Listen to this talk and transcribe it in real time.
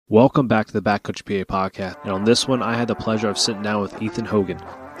Welcome back to the Backcountry PA podcast. And on this one, I had the pleasure of sitting down with Ethan Hogan.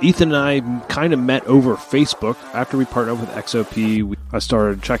 Ethan and I kind of met over Facebook. After we partnered with XOP, I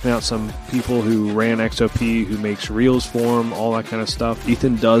started checking out some people who ran XOP, who makes reels for him, all that kind of stuff.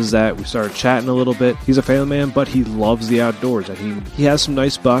 Ethan does that. We started chatting a little bit. He's a family man, but he loves the outdoors. And he has some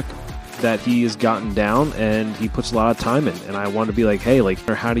nice buck that he has gotten down, and he puts a lot of time in. And I wanted to be like, hey,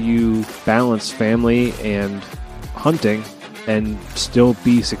 how do you balance family and hunting and still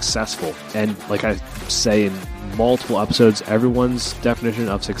be successful? And like I say in multiple episodes, everyone's definition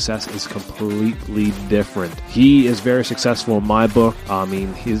of success is completely different. He is very successful in my book. I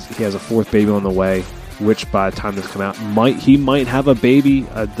mean, he has a fourth baby on the way, which by the time this comes out, he might have a baby,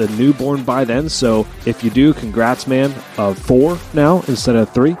 the newborn by then. So if you do, congrats, man. 4 now instead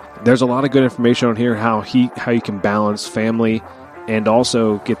of 3. There's a lot of good information on here how you can balance family and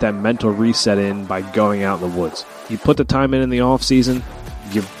also get that mental reset in by going out in the woods. You put the time in the off season,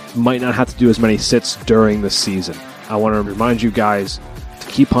 you might not have to do as many sits during the season. I want to remind you guys to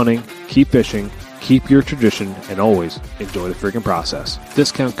keep hunting, keep fishing, keep your tradition, and always enjoy the freaking process.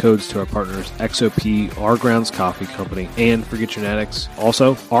 Discount codes to our partners, XOP, Our Grounds Coffee Company, and Forget Genetics.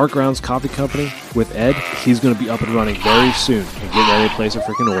 Also, Our Grounds Coffee Company with Ed, he's going to be up and running very soon and get ready to place a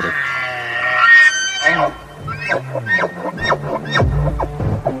freaking order.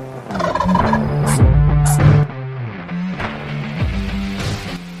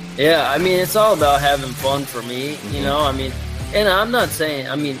 Yeah, I mean, it's all about having fun for me, you know, I mean, and I'm not saying,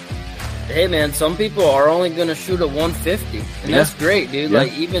 hey, man, some people are only going to shoot at 150, and that's great, dude.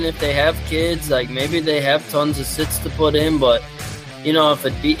 Like, even if they have kids, like, maybe they have tons of sits to put in, but, you know,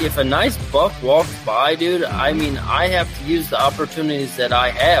 if a nice buck walks by, dude, I mean, I have to use the opportunities that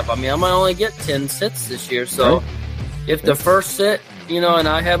I have. I mean, I might only get 10 sits this year, so if the first sit, you know, and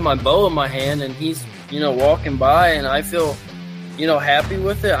I have my bow in my hand, and he's, you know, walking by, and I feel, you know, happy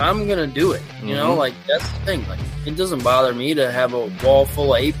with it, I'm going to do it. You know, like, that's the thing. Like, it doesn't bother me to have a wall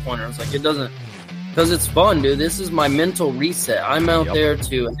full of 8-pointers. Like, it doesn't, because it's fun, dude. This is my mental reset. I'm out there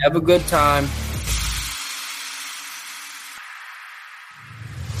to have a good time.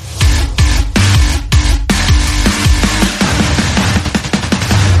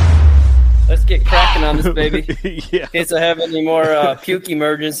 Let's get cracking on this, baby. In case I have any more puke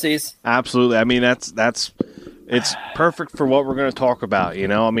emergencies. Absolutely. I mean, it's perfect for what we're going to talk about, you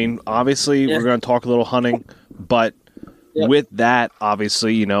know? I mean, obviously, we're going to talk a little hunting, but with that,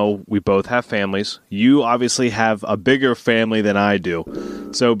 obviously, you know, we both have families. You obviously have a bigger family than I do.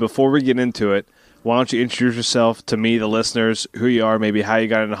 So before we get into it, why don't you introduce yourself to me, the listeners, who you are, maybe how you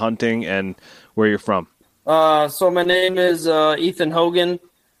got into hunting, and where you're from. So my name is Ethan Hogan.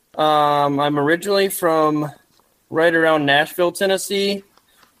 I'm originally from right around Nashville, Tennessee.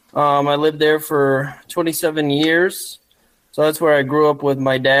 I lived there for 27 years. So that's where I grew up with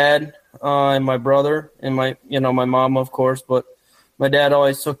my dad and my brother and my mom, of course. But my dad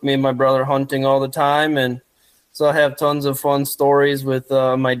always took me and my brother hunting all the time. And so I have tons of fun stories with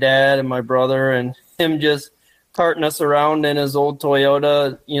my dad and my brother and him just carting us around in his old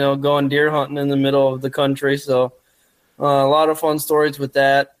Toyota, you know, going deer hunting in the middle of the country. So a lot of fun stories with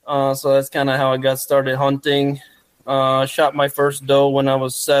that. So that's kind of how I got started hunting. Shot my first doe when I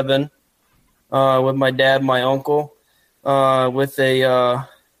was 7 with my dad and my uncle with a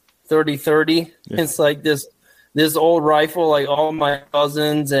 30-30. It's like this old rifle, like all my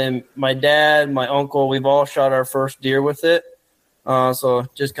cousins and my dad, my uncle, we've all shot our first deer with it. So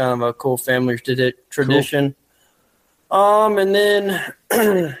just kind of a cool family tradition. Cool. And then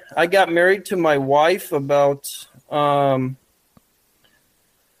I got married to my wife about 9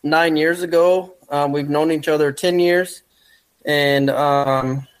 years ago. We've known each other 10 years, and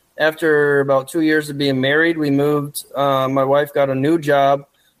after about 2 years of being married, we moved. My wife got a new job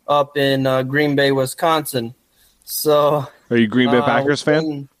up in Green Bay, Wisconsin. So, are you Green Bay Packers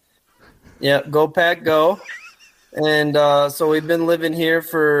fan? Yeah, go Pack, go! And so we've been living here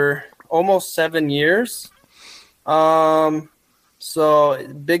for almost 7 years. So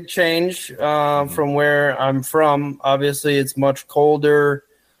big change from where I'm from. Obviously, it's much colder.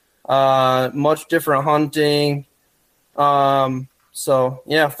 Much different hunting. So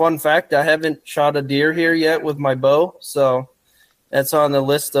yeah, fun fact, I haven't shot a deer here yet with my bow, so that's on the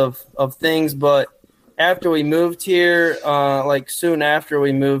list of things. But after we moved here, like soon after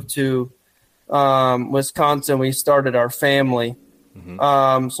we moved to Wisconsin, we started our family.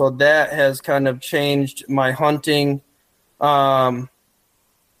 So that has kind of changed my hunting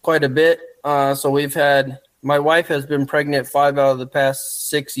quite a bit. So we've had, my wife has been pregnant 5 out of the past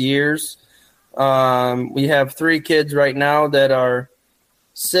 6 years. We have 3 kids right now that are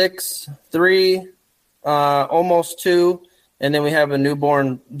 6, 3, almost 2, and then we have a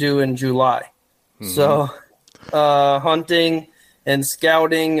newborn due in July. So hunting and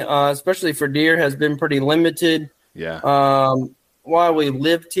scouting, especially for deer, has been pretty limited. Yeah. While we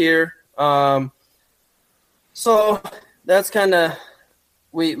lived here. So that's kind of,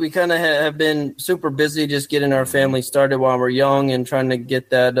 we kind of have been super busy just getting our family started while we're young and trying to get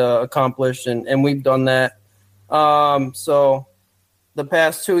that accomplished. And we've done that. So the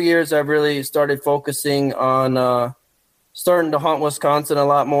past 2 years, I've really started focusing on starting to hunt Wisconsin a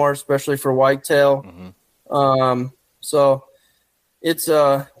lot more, especially for whitetail. So it's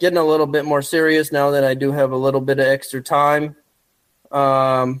getting a little bit more serious now that I do have a little bit of extra time.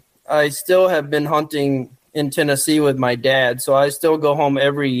 I still have been hunting in Tennessee with my dad, so I still go home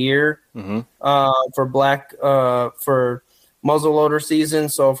every year for muzzleloader season.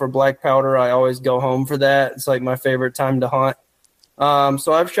 So for black powder, I always go home for that. It's like my favorite time to hunt.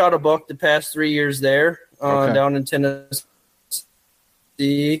 So I've shot a buck the past 3 years there down in Tennessee.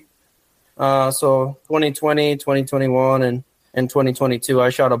 So 2020, 2021, and 2022, I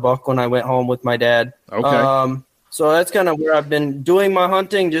shot a buck when I went home with my dad. So that's kind of where I've been doing my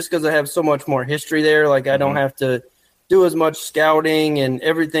hunting, just because I have so much more history there. Like I don't have to do as much scouting, and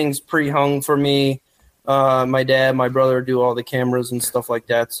everything's pre-hung for me. My dad, my brother do all the cameras and stuff like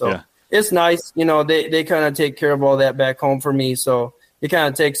that. So it's nice. They kind of take care of all that back home for me. So it kind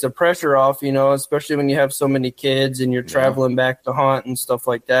of takes the pressure off, especially when you have so many kids and you're traveling back to hunt and stuff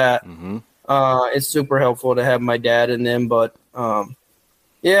like that. It's super helpful to have my dad in them. But I'm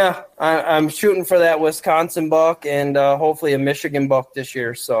shooting for that Wisconsin buck and hopefully a Michigan buck this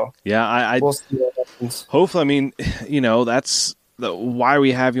year. So we'll see what happens. Hopefully, I mean, that's why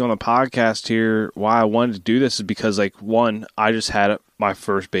we have you on the podcast here. Why I wanted to do this is because, like, one, I just had my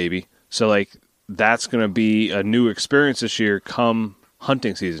first baby, so like that's going to be a new experience this year come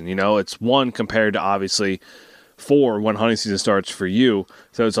hunting season. It's one compared to obviously 4 when hunting season starts for you,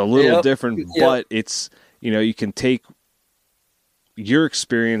 so it's a little different. But it's you can take your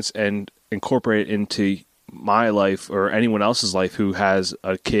experience and incorporate it into my life or anyone else's life who has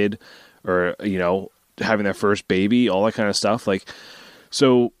a kid or having their first baby, all that kind of stuff. Like,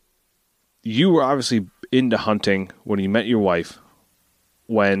 so you were obviously into hunting when you met your wife,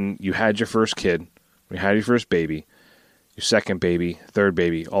 when you had your first kid, when you had your first baby, your second baby, third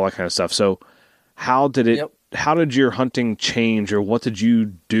baby, all that kind of stuff. So how did your hunting change, or what did you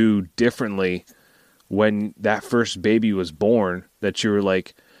do differently when that first baby was born that you were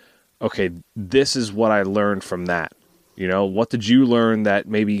like, okay, this is what I learned from that? What did you learn that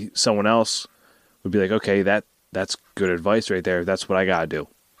maybe someone else would be like, okay, that's good advice right there. That's what I got to do.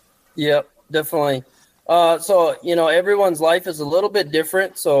 Yep, definitely. So, everyone's life is a little bit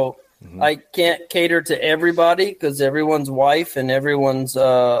different. So I can't cater to everybody because everyone's wife and everyone's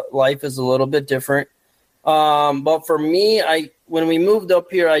life is a little bit different. But for me, when we moved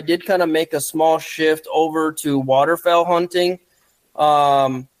up here, I did kind of make a small shift over to waterfowl hunting,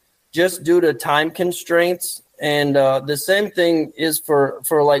 just due to time constraints. And the same thing is for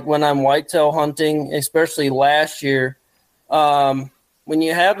like when I'm whitetail hunting, especially last year. When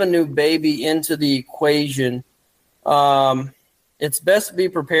you have a new baby into the equation, it's best to be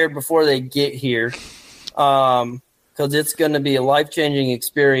prepared before they get here, because it's going to be a life-changing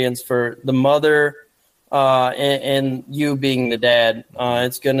experience for the mother and you being the dad.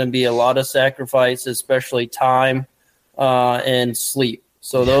 It's going to be a lot of sacrifice, especially time and sleep.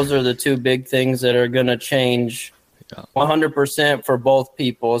 So those are the two big things that are going to change 100% for both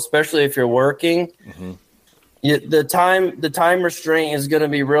people, especially if you're working. The time restraint is going to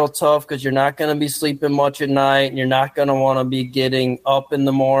be real tough because you're not going to be sleeping much at night, and you're not going to want to be getting up in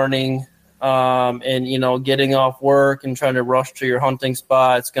the morning and getting off work and trying to rush to your hunting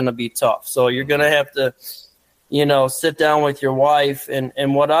spot. It's going to be tough. So you're going to have to sit down with your wife.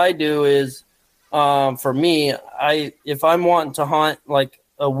 And what I do is, for me, if I'm wanting to hunt like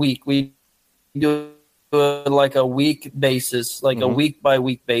a week, we do it like a week basis, like a week by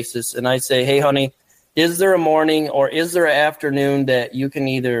week basis. And I say, hey, honey, is there a morning or is there an afternoon that you can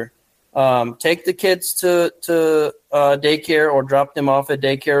either take the kids to daycare or drop them off at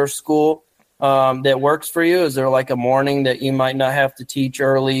daycare or school that works for you? Is there like a morning that you might not have to teach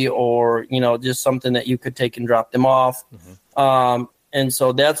early, or just something that you could take and drop them off? And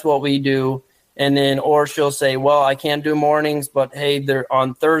so that's what we do. And then, or she'll say, well, I can't do mornings, but hey, they're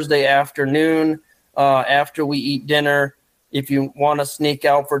on Thursday afternoon after we eat dinner. If you want to sneak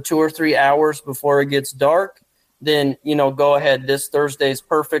out for 2 or 3 hours before it gets dark, then, go ahead. This Thursday is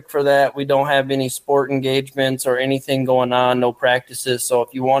perfect for that. We don't have any sport engagements or anything going on, no practices. So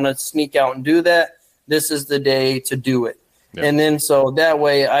if you want to sneak out and do that, this is the day to do it. Yeah. And then so that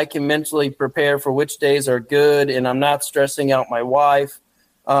way I can mentally prepare for which days are good, and I'm not stressing out my wife,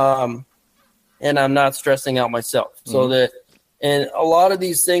 and I'm not stressing out myself. So that, and a lot of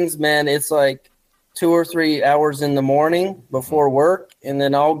these things, man, it's like 2 or 3 hours in the morning before work, and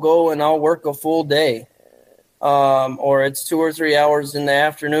then I'll go and I'll work a full day. Or it's 2 or 3 hours in the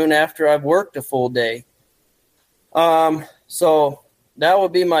afternoon after I've worked a full day. So that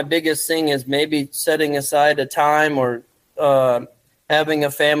would be my biggest thing, is maybe setting aside a time, or having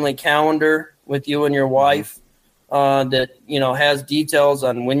a family calendar with you and your wife that, has details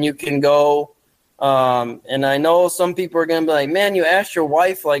on when you can go. And I know some people are going to be like, man, you asked your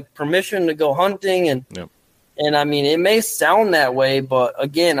wife like permission to go hunting. And I mean, it may sound that way, but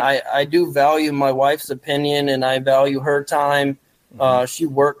again, I do value my wife's opinion, and I value her time. She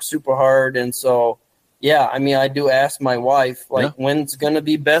works super hard. And so, yeah, I mean, I do ask my wife, like, when's going to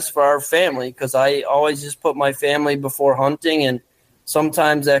be best for our family? Because I always just put my family before hunting, and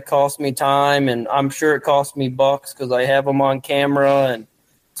sometimes that costs me time, and I'm sure it costs me bucks because I have them on camera and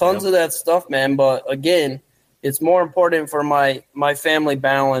tons of that stuff, man. But again, it's more important for my family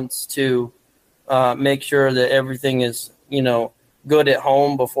balance to make sure that everything is, good at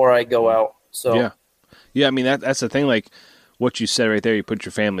home before I go out. So yeah. I mean, that's the thing. Like what you said right there, you put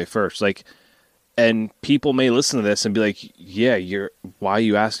your family first. Like, and people may listen to this and be like, yeah, why are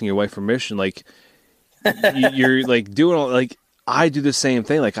you asking your wife permission? Like, you're like doing all, like, I do the same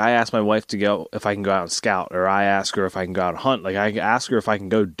thing. Like, I ask my wife to go if I can go out and scout, or I ask her if I can go out and hunt. Like, I ask her if I can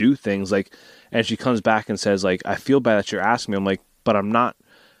go do things. Like, and she comes back and says, like, I feel bad that you're asking me. I'm like, but I'm not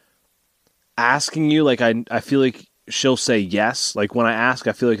asking you. Like, I feel like she'll say yes. Like, when I ask,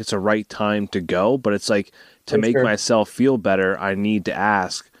 I feel like it's a right time to go. But it's like, to make myself feel better, I need to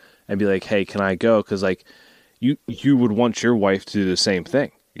ask and be like, hey, can I go? Because, like, you would want your wife to do the same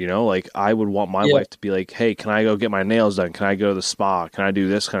thing. Like, I would want my wife to be like, hey, can I go get my nails done? Can I go to the spa? Can I do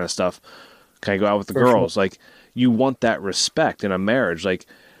this kind of stuff? Can I go out with the girls? Like, you want that respect in a marriage. Like,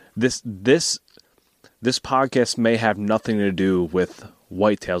 this podcast may have nothing to do with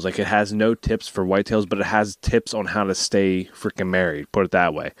whitetails. Like, it has no tips for whitetails, but it has tips on how to stay freaking married. Put it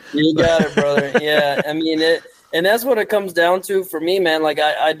that way. You got it, brother. Yeah, I mean it. And that's what it comes down to for me, man. Like,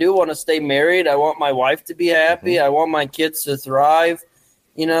 I do want to stay married. I want my wife to be happy. I want my kids to thrive.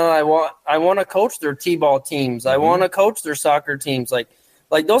 I want to coach their t-ball teams. I want to coach their soccer teams. Like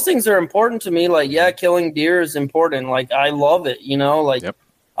those things are important to me. Like, yeah, killing deer is important. Like, I love it.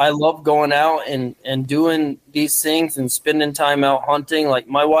 I love going out and doing these things and spending time out hunting. Like,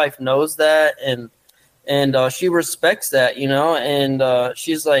 my wife knows that, and she respects that, and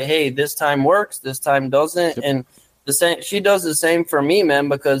she's like, hey, this time works, this time doesn't. And the same, she does the same for me, man,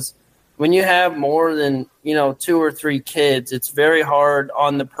 because when you have more than, 2 or 3 kids, it's very hard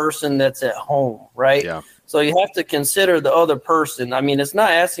on the person that's at home, right? Yeah. So you have to consider the other person. I mean, it's not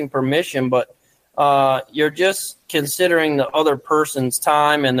asking permission, but you're just considering the other person's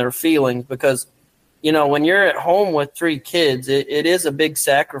time and their feelings, because, when you're at home with 3 kids, it is a big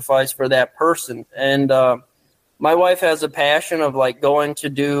sacrifice for that person. And my wife has a passion of like going to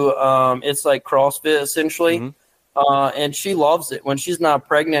do, it's like CrossFit essentially. And she loves it. When she's not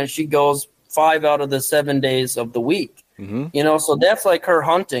pregnant, she goes 5 out of the 7 days of the week, so that's like her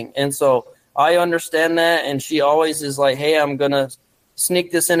hunting. And so I understand that. And she always is like, hey, I'm going to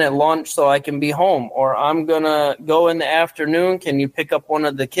sneak this in at lunch so I can be home, or I'm going to go in the afternoon. Can you pick up one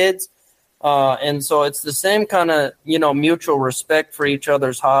of the kids? And so it's the same kind of, mutual respect for each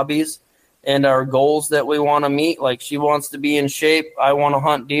other's hobbies and our goals that we want to meet. Like, she wants to be in shape. I want to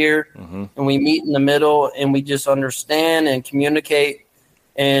hunt deer, and we meet in the middle, and we just understand and communicate.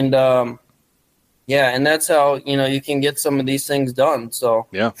 And, and that's how, you can get some of these things done. So,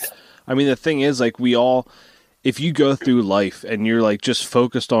 yeah. I mean, the thing is, like, if you go through life and you're like just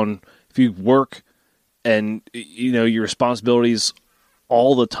focused on, if you work and, your responsibilities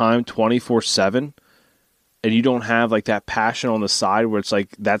all the time, 24/7, and you don't have like that passion on the side where it's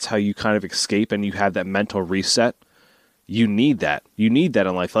like, that's how you kind of escape and you have that mental reset. You need that. You need that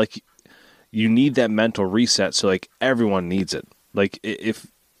in life. Like, you need that mental reset. So like, everyone needs it. Like, if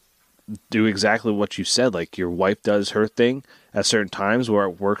do exactly what you said, like, your wife does her thing at certain times where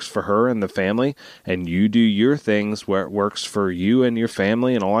it works for her and the family, and you do your things where it works for you and your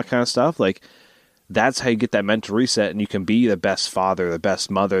family and all that kind of stuff. Like, that's how you get that mental reset, and you can be the best father, the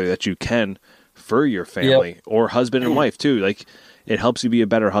best mother that you can for your family, or husband and wife too. Like, it helps you be a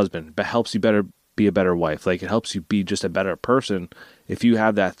better husband, but helps you be a better wife. Like, it helps you be just a better person if you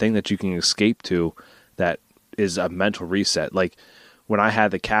have that thing that you can escape to, that is a mental reset. Like, when I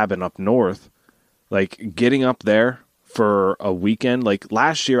had the cabin up north, like, getting up there for a weekend, like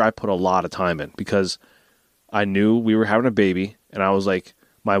last year I put a lot of time in because I knew we were having a baby, and I was like,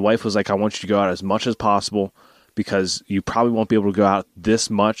 my wife was like, I want you to go out as much as possible because you probably won't be able to go out this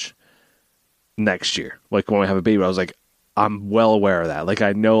much next year. Like when we have a baby, I was like, I'm well aware of that. Like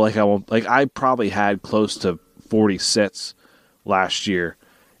I know, like I won't, like I probably had close to 40 sits last year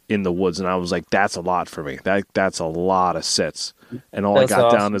in the woods, and I was like, that's a lot for me. That's a lot of sits, and all That's I got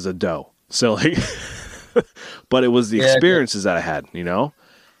awesome. down is a doe. So like, but it was the experiences that I had, you know,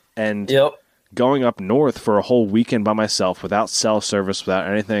 and Yep. going up north for a whole weekend by myself without cell service, without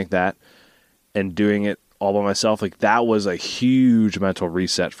anything like that, and doing it all by myself, like that was a huge mental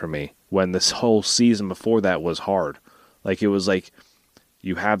reset for me when this whole season before that was hard. Like it was like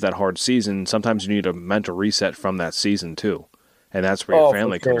you have that hard season. Sometimes you need a mental reset from that season too. And that's where your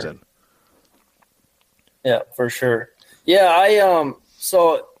family comes in. Yeah, for sure. Yeah, I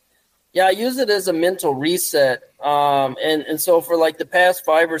use it as a mental reset. And so for like the past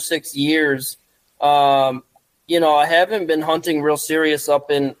 5 or 6 years, I haven't been hunting real serious up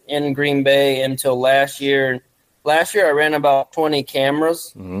in Green Bay until last year. Last year I ran about 20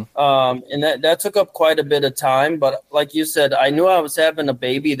 cameras, and that took up quite a bit of time. But like you said, I knew I was having a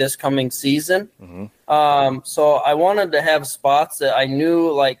baby this coming season. So I wanted to have spots that I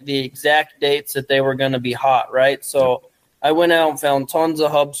knew like the exact dates that they were going to be hot, right? So I went out and found tons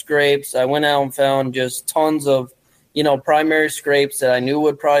of hub scrapes. I went out and found just tons of, primary scrapes that I knew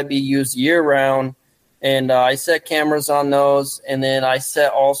would probably be used year round. And I set cameras on those. And then I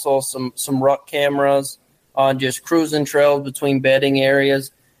set also some rut cameras on just cruising trails between bedding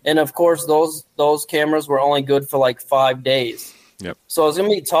areas. And of course, those cameras were only good for like 5 days. Yep. So it's going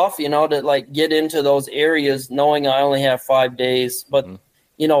to be tough, to like get into those areas knowing I only have 5 days. But,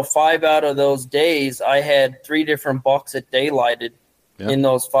 5 out of those days, I had 3 different bucks that daylighted in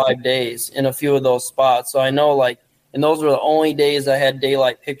those 5 days in a few of those spots. So I know and those were the only days I had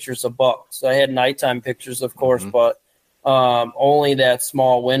daylight pictures of bucks. So I had nighttime pictures, of course, but only that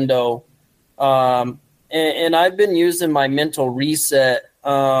small window. And I've been using my mental reset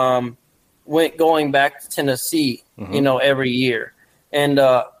going back to Tennessee, every year. And,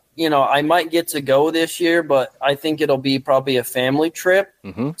 I might get to go this year, but I think it'll be probably a family trip.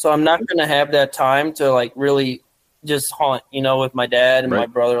 So I'm not going to have that time to like really just hunt, with my dad and my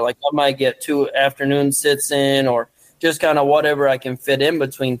brother. Like I might get 2 afternoon sits in or just kind of whatever I can fit in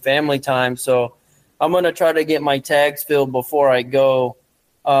between family time. So I'm going to try to get my tags filled before I go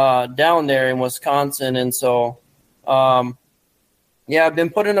down there in Wisconsin. And so, I've been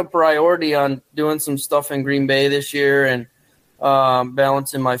putting a priority on doing some stuff in Green Bay this year and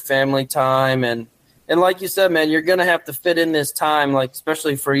balancing my family time. And like you said, man, you're going to have to fit in this time, like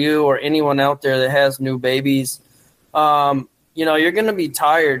especially for you or anyone out there that has new babies. You're going to be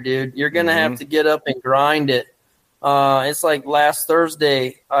tired, dude. You're going to have to get up and grind it. It's like last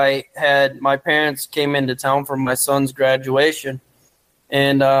Thursday, my parents came into town for my son's graduation.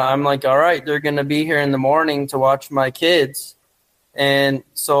 And I'm like, all right, they're going to be here in the morning to watch my kids. And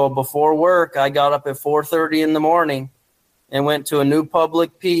so before work, I got up at 4:30 in the morning and went to a new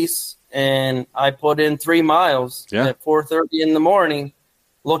public piece. And I put in 3 miles at 4:30 in the morning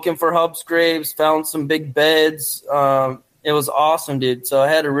looking for hub scrapes, found some big beds. It was awesome, dude. So I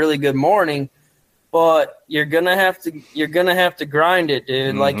had a really good morning. But you're gonna have to grind it,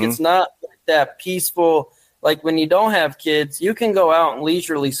 dude. Like it's not like that peaceful. Like when you don't have kids, you can go out and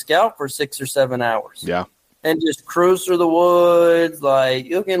leisurely scout for 6 or 7 hours. Yeah. And just cruise through the woods. Like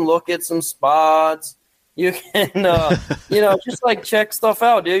you can look at some spots. You can, just like check stuff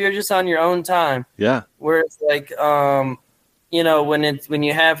out, dude. You're just on your own time. Yeah. Whereas like, when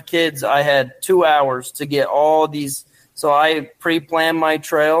you have kids, I had 2 hours to get all these. So I pre-planned my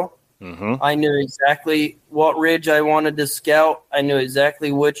trail. I knew exactly what ridge I wanted to scout. I knew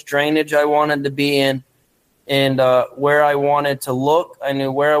exactly which drainage I wanted to be in and where I wanted to look. I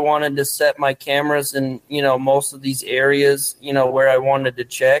knew where I wanted to set my cameras in, most of these areas, where I wanted to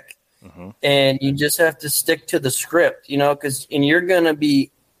check. And you just have to stick to the script, and you're going to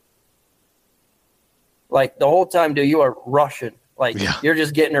be like the whole time, dude, you are rushing. Like you're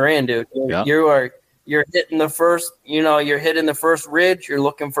just getting her in, dude. You're hitting the first, you're hitting the first ridge. You're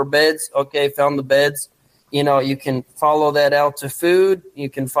looking for beds. Okay, found the beds. You can follow that out to food. You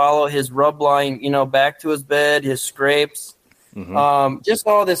can follow his rub line, back to his bed, his scrapes. Just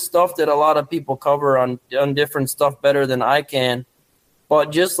all this stuff that a lot of people cover on different stuff better than I can.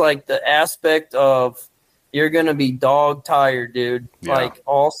 But just like the aspect of you're going to be dog tired, dude. Yeah. Like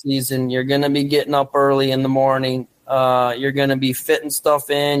all season, you're going to be getting up early in the morning. You're going to be fitting stuff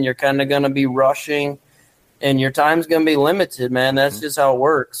in. You're kind of going to be rushing, and your time's going to be limited, man. That's just how it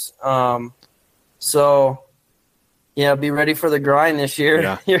works. So, Yeah, be ready for the grind this year.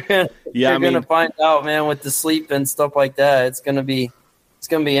 Yeah. You're gonna find out, man, with the sleep and stuff like that. It's gonna be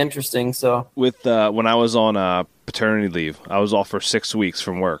interesting. So with when I was on paternity leave, I was off for 6 weeks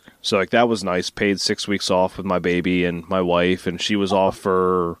from work. So like that was nice. Paid 6 weeks off with my baby and my wife, and she was off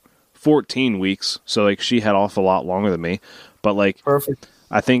for 14 weeks. So like she had off a lot longer than me. But like perfect.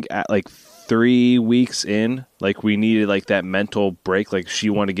 I think at like 3 weeks in, like we needed like that mental break. Like she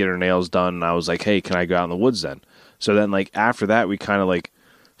wanted to get her nails done, and I was like, "Hey, can I go out in the woods then?" So then like after that, we kind of like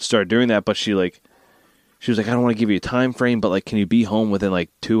started doing that. But she was like, "I don't want to give you a time frame, but like, can you be home within like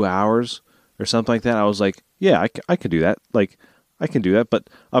 2 hours or something like that?" I was like, "Yeah, I could do that. Like, I can do that." But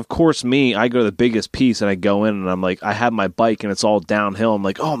of course, I go to the biggest piece and I go in and I'm like, I have my bike and it's all downhill. I'm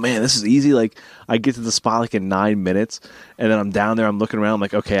like, oh man, this is easy. Like, I get to the spot like in 9 minutes, and then I'm down there. I'm looking around. I'm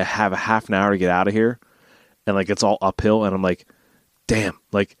like, okay, I have a half an hour to get out of here, and like it's all uphill. And I'm like, damn,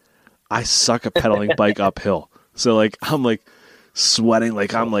 like I suck at pedaling bike uphill. So like I'm like sweating.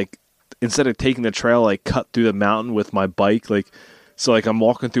 Like I'm like, instead of taking the trail, like cut through the mountain with my bike, like. So, like, I'm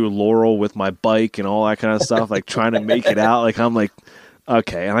walking through Laurel with my bike and all that kind of stuff, like, trying to make it out. Like, I'm like,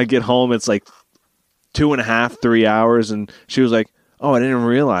 okay. And I get home, it's like 2.5, 3 hours. And she was like, oh, I didn't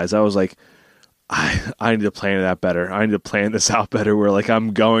realize. I was like, I need to plan that better. I need to plan this out better where, like,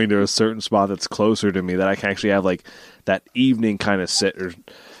 I'm going to a certain spot that's closer to me that I can actually have, like, that evening kind of sit or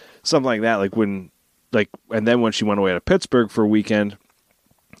something like that. Like, and then when she went away to Pittsburgh for a weekend,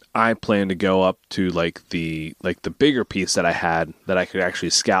 I plan to go up to like the bigger piece that I had that I could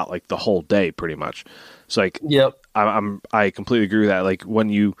actually scout like the whole day pretty much. So like, yep, I completely agree with that. Like when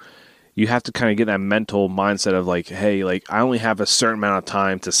you have to kind of get that mental mindset of like, hey, like I only have a certain amount of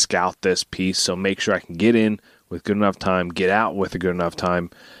time to scout this piece, so make sure I can get in with good enough time, get out with a good enough time,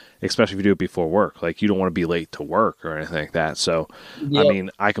 especially if you do it before work. Like you don't want to be late to work or anything like that. So yep. I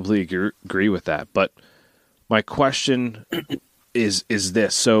mean, I completely agree with that. But my question is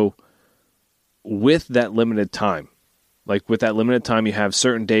this. So with that limited time, you have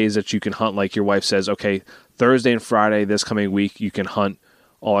certain days that you can hunt. Like your wife says, okay, Thursday and Friday this coming week, you can hunt,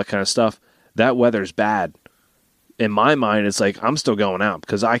 all that kind of stuff. That weather's bad. In my mind, it's like, I'm still going out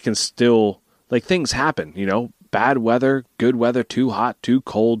because I can still, like things happen, bad weather, good weather, too hot, too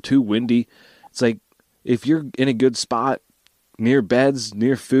cold, too windy. It's like, if you're in a good spot near beds,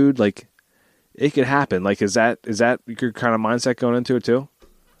 near food, like, it could happen. Like, is that your kind of mindset going into it too?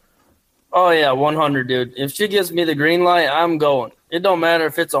 Oh yeah, 100, dude. If she gives me the green light, I'm going. It don't matter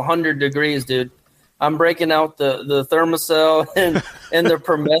if it's 100 degrees, dude. I'm breaking out the Thermacell and the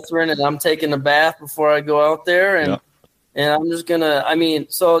permethrin, and I'm taking a bath before I go out there, and I'm just gonna. I mean,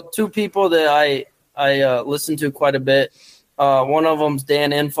 so two people that I listen to quite a bit. One of them's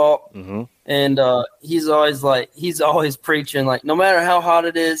Dan Infalt, and he's always preaching like, no matter how hot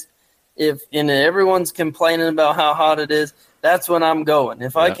it is. If everyone's complaining about how hot it is, that's when I'm going.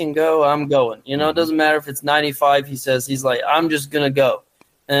 If I can go, I'm going. It doesn't matter if it's 95. He's like, I'm just gonna go,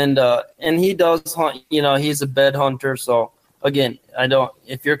 and he does hunt. He's a bed hunter. So again,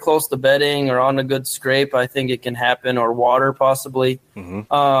 if you're close to bedding or on a good scrape, I think it can happen, or water possibly.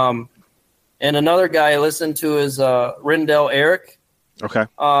 And another guy I listen to is Rindell Eric. Okay.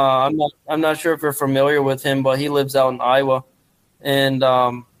 I'm not sure if you're familiar with him, but he lives out in Iowa, and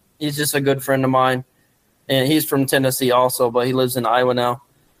he's just a good friend of mine, and he's from Tennessee also, but he lives in Iowa now.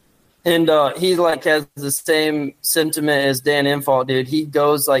 And he like has the same sentiment as Dan Infalt, dude. He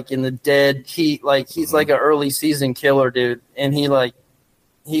goes like in the dead heat, like he's like an early season killer, dude. And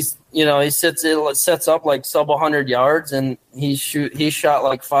he sets up like sub 100 yards, and he shot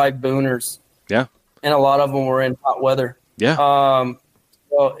like 5 booners. Yeah. And a lot of them were in hot weather. Yeah.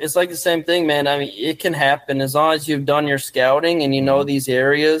 So it's like the same thing, man. I mean, it can happen as long as you've done your scouting and you know these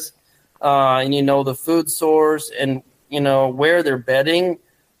areas, and you know the food source and where they're bedding.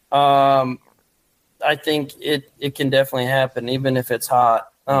 I think it can definitely happen, even if it's hot.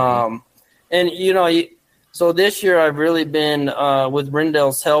 So this year I've really been with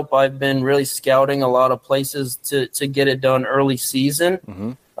Rindell's help. I've been really scouting a lot of places to get it done early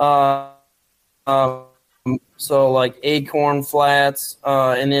season. So like Acorn Flats,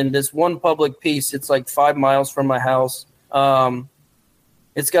 and then this one public piece, it's like 5 miles from my house.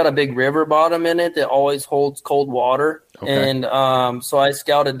 It's got a big river bottom in it that always holds cold water. Okay. And so I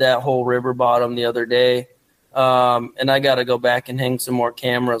scouted that whole river bottom the other day. And I got to go back and hang some more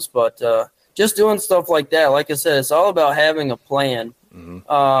cameras. But just doing stuff like that, like I said, it's all about having a plan.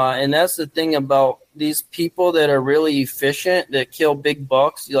 And that's the thing about these people that are really efficient, that kill big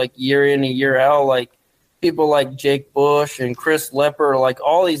bucks like year in and year out, like people like Jake Bush and Chris Lepper, like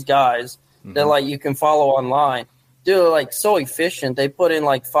all these guys that like you can follow online. they're like so efficient. They put in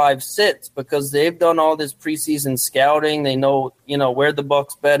like 5 sits because they've done all this preseason scouting. They know, where the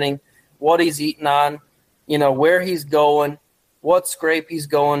buck's bedding, what he's eating on, where he's going, what scrape he's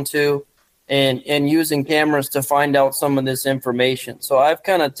going to, and using cameras to find out some of this information. So I've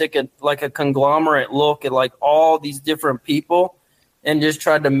kind of taken like a conglomerate look at like all these different people and just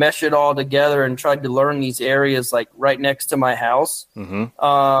tried to mesh it all together and tried to learn these areas like right next to my house.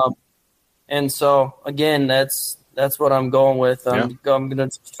 Mm-hmm. And so again, that's what I'm going with. I'm going to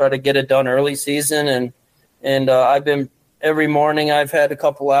try to get it done early season. And I've been every morning I've had a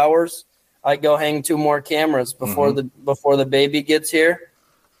couple hours. I go hang 2 more cameras before the baby gets here.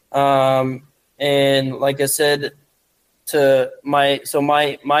 And like I said, my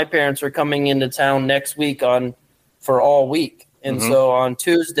parents are coming into town next week for all week. And so on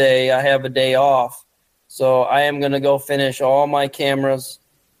Tuesday I have a day off. So I am going to go finish all my cameras.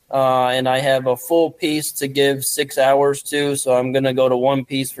 And I have a full piece to give 6 hours to. So I'm going to go to one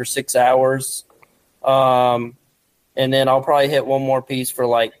piece for 6 hours. And then I'll probably hit one more piece for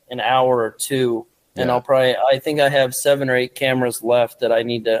like an hour or 2. And I think I have 7 or 8 cameras left that I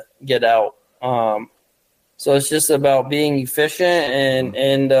need to get out. So it's just about being efficient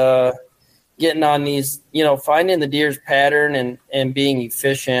and getting on these, finding the deer's pattern and being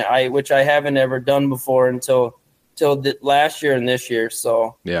efficient, which I haven't ever done before until last year and this year.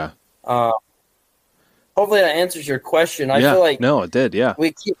 So hopefully that answers your question. I feel like no, it did. Yeah,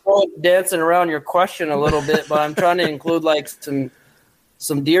 we keep dancing around your question a little bit, but I'm trying to include like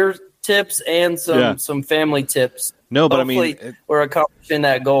some deer tips and some family tips. No, but hopefully, I mean, we're accomplishing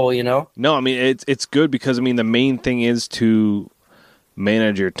that goal. No, I mean it's good because I mean the main thing is to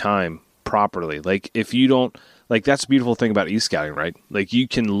manage your time properly. Like if you don't, like that's the beautiful thing about e-scouting, right? Like you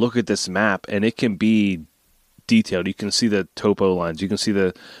can look at this map and it can be detailed. You can see the topo lines, you can see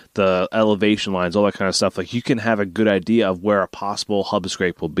the elevation lines, all that kind of stuff. Like you can have a good idea of where a possible hub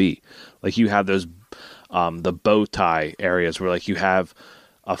scrape will be. Like you have those the bow tie areas where like you have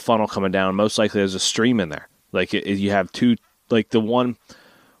a funnel coming down. Most likely there's a stream in there. Like you have 2, like the one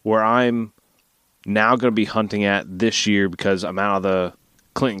where I'm now going to be hunting at this year because I'm out of the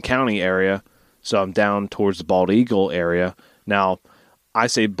Clinton County area, so I'm down towards the Bald Eagle area. Now, I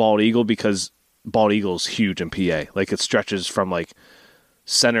say Bald Eagle because Bald Eagle is huge in PA. Like it stretches from like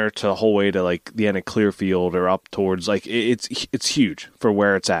center to the whole way to like the end of Clearfield or up towards like it's huge for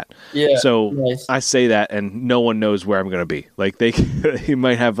where it's at. Yeah. So nice. I say that and no one knows where I'm going to be. Like he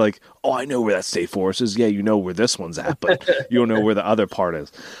might have like, oh, I know where that state forest is. Yeah, you know where this one's at, but you don't know where the other part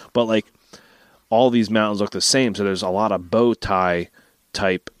is. But like all these mountains look the same, so there's a lot of bow tie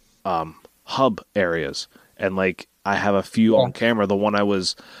type hub areas, and like I have a few on camera. The one I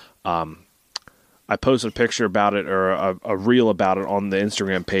was I posted a picture about it or a reel about it on the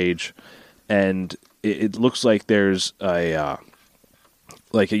Instagram page, and it looks like there's a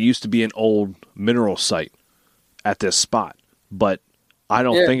like it used to be an old mineral site at this spot, but I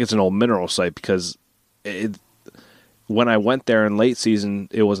don't think it's an old mineral site because when I went there in late season,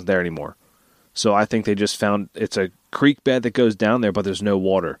 it wasn't there anymore. So I think they just found it's a creek bed that goes down there, but there's no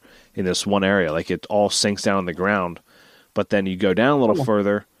water in this one area. Like it all sinks down on the ground, but then you go down a little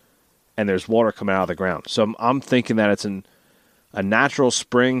further and there's water coming out of the ground. So I'm thinking that it's a natural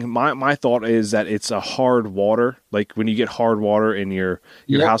spring. My thought is that it's a hard water. Like when you get hard water in your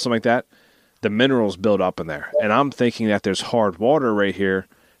house, something like that, the minerals build up in there. And I'm thinking that there's hard water right here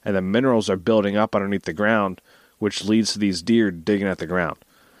and the minerals are building up underneath the ground, which leads to these deer digging at the ground.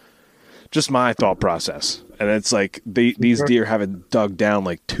 Just my thought process. And it's like these deer haven't dug down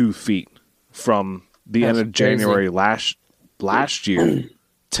like 2 feet from the end of January last year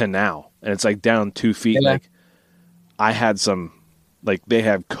to now. And it's like down 2 feet. Yeah. Like I had some, like they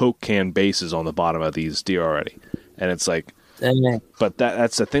have Coke can bases on the bottom of these deer already. And it's like, but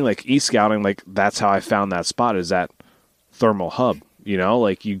that's the thing, like e-scouting, like that's how I found that spot is that thermal hub,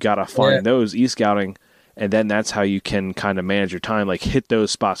 like you got to find those e-scouting. And then that's how you can kind of manage your time, like hit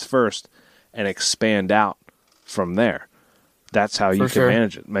those spots first and expand out from there. That's how you can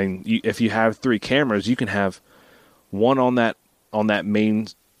manage it. I mean, if you have 3 cameras, you can have one on that main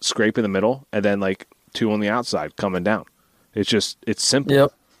scrape in the middle, and then like 2 on the outside coming down. It's simple.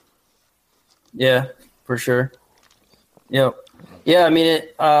 Yep. Yeah, for sure. Yep. Yeah, I mean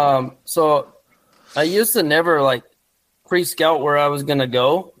so I used to never like pre-scout where I was gonna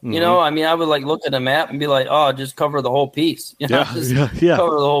go. I mean, I would like look at a map and be like, "Oh, just cover the whole piece." Cover the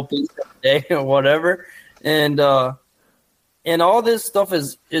whole piece every day or whatever. And all this stuff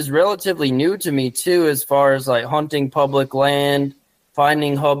is relatively new to me too, as far as like hunting public land,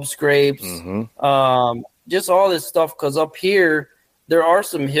 finding hub scrapes, just all this stuff. Because up here,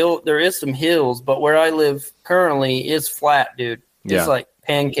 there is some hills, but where I live currently is flat, dude. It's like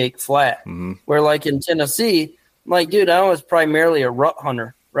pancake flat. Mm-hmm. Where like in Tennessee, like, dude, I was primarily a rut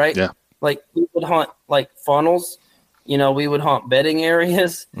hunter, right? Yeah. Like we would hunt like funnels, we would hunt bedding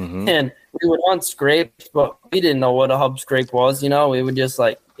areas, and we would hunt scrapes, but we didn't know what a hub scrape was. We would just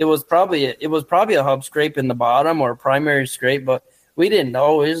like it was probably a hub scrape in the bottom or a primary scrape, but we didn't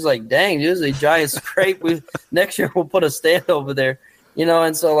know. It was like, dang, this is a giant scrape. Next year we'll put a stand over there,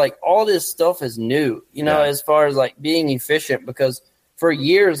 and so like all this stuff is new, as far as like being efficient, because for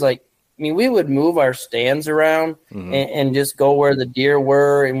years, like, I mean, we would move our stands around and just go where the deer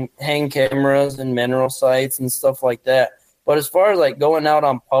were and hang cameras and mineral sites and stuff like that. But as far as like going out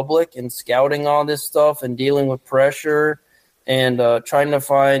on public and scouting all this stuff and dealing with pressure and trying to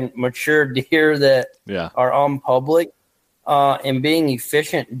find mature deer that are on public and being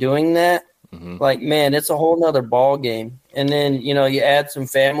efficient doing that, like, man, it's a whole nother ball game. And then, you add some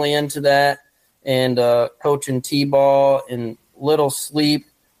family into that and coaching T-ball and little sleep.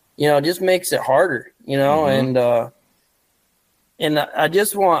 It just makes it harder, and I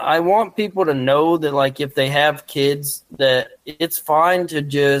want people to know that, like, if they have kids, that it's fine to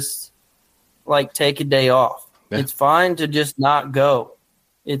just like take a day off. Yeah. It's fine to just not go.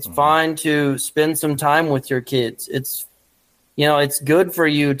 It's fine to spend some time with your kids. It's, it's good for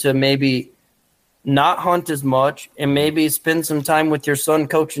you to maybe not hunt as much and maybe spend some time with your son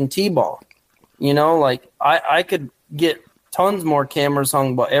coaching T-ball. Like I could get tons more cameras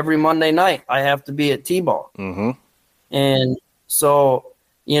hung, but every Monday night I have to be at T-ball. And so,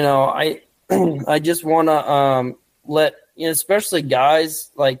 I just want to let, especially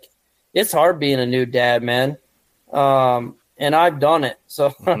guys, like, it's hard being a new dad, man. And I've done it.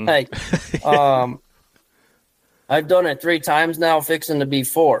 So like, I've done it 3 times now, fixing to be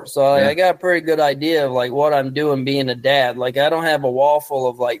 4. So I got a pretty good idea of like what I'm doing being a dad. Like, I don't have a wall full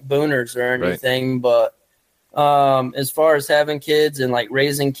of like booners or anything, but as far as having kids and like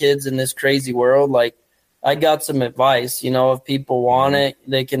raising kids in this crazy world, like, I got some advice. If people want it,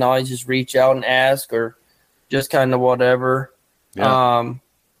 they can always just reach out and ask, or just kind of whatever. And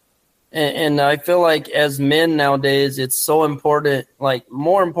I feel like as men nowadays, it's so important, like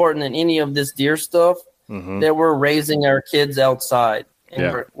more important than any of this deer stuff, that we're raising our kids outside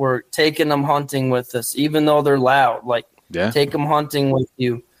and we're taking them hunting with us, even though they're loud. Like, take them hunting with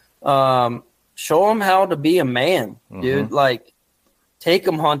you. Show them how to be a man, dude. Like, take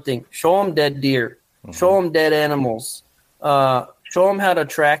them hunting. Show them dead deer. Show them dead animals. Show them how to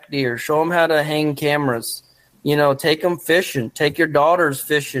track deer. Show them how to hang cameras. Take them fishing. Take your daughters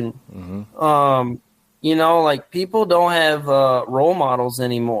fishing. Like, people don't have role models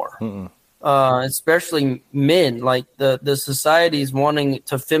anymore, especially men. Like, the society's wanting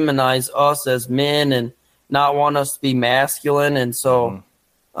to feminize us as men and not want us to be masculine. And so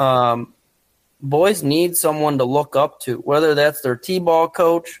boys need someone to look up to, whether that's their T-ball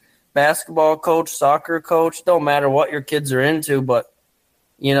coach, basketball coach, soccer coach. Don't matter what your kids are into, but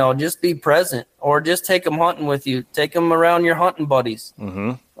just be present, or just take them hunting with you. Take them around your hunting buddies.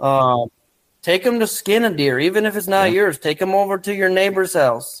 Take them to skin a deer, even if it's not yours. Take them over to your neighbor's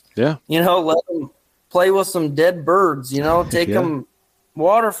house. Let them play with some dead birds. Take them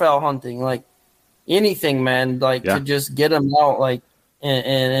waterfowl hunting, like anything, man. Like, to just get them out, like,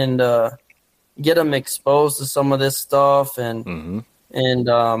 and get them exposed to some of this stuff, and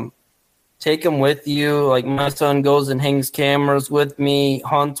take them with you. Like, my son goes and hangs cameras with me,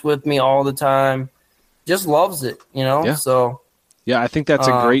 hunts with me all the time, just loves it, So I think that's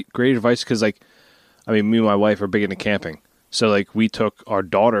a great advice, because, like, I mean, me and my wife are big into camping. So, like, we took our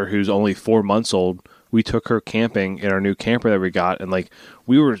daughter, who's only 4 months old, we took her camping in our new camper that we got, and, like,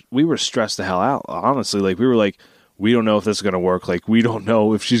 we were stressed the hell out, honestly. Like, we were like, we don't know if this is going to work. Like, we don't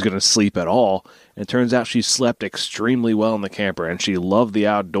know if she's going to sleep at all. And it turns out she slept extremely well in the camper, and she loved the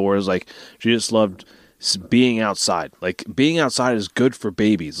outdoors. Like, she just loved being outside. Like, being outside is good for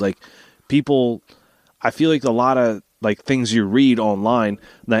babies. Like, people, I feel like a lot of, like, things you read online,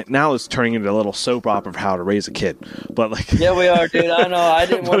 that now it's turning into a little soap opera of how to raise a kid. But, like, yeah, we are, dude. I know. I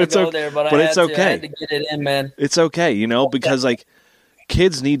didn't want to go there, but I had to get it in, man. It's okay, because, like,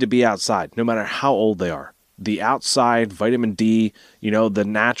 kids need to be outside, no matter how old they are. The outside, vitamin D, the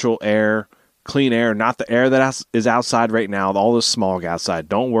natural air, clean air, not the air that is outside right now, all the smog outside.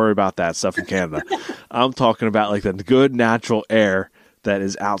 Don't worry about that stuff in Canada. I'm talking about, like, the good natural air that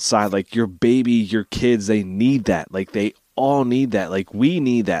is outside. Like, your baby, your kids, they need that. Like, they all need that. Like, we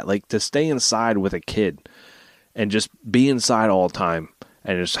need that. Like, to stay inside with a kid and just be inside all the time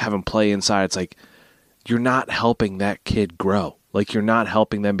and just have them play inside. It's like, you're not helping that kid grow. Like, you're not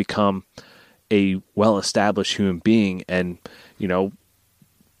helping them become a well-established human being. And,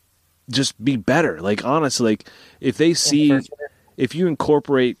 just be better. Like, honestly, like, if they see, for sure. if you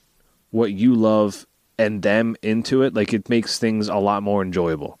incorporate what you love and them into it, like, it makes things a lot more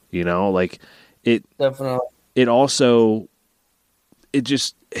enjoyable, you know? Like, Definitely. it also, it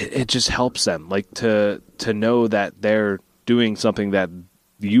just helps them, like, to know that they're doing something that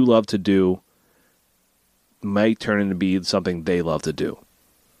you love to do might turn into be something they love to do.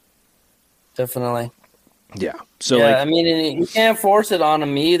 Definitely. Yeah. So, yeah, like, I mean, and you can't force it on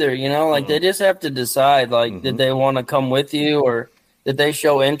them either, you know? Like, they just have to decide, like, did they want to come with you, or did they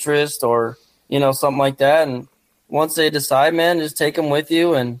show interest, or, you know, something like that. And once they decide, man, just take them with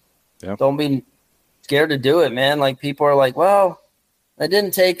you, and don't be scared to do it, man. Like, people are like, well, I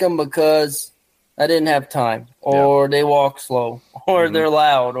didn't take them because I didn't have time, or they walk slow, or they're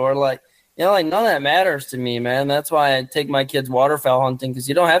loud, or, like, you know, like, none of that matters to me, man. That's why I take my kids waterfowl hunting, because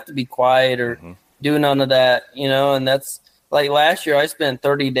you don't have to be quiet or do none of that, you know. And that's like last year I spent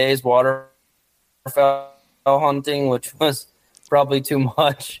 30 days waterfowl hunting, which was probably too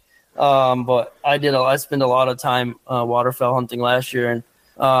much. But I spent a lot of time waterfowl hunting last year.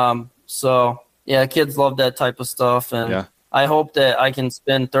 And so, yeah, kids love that type of stuff. And I hope that I can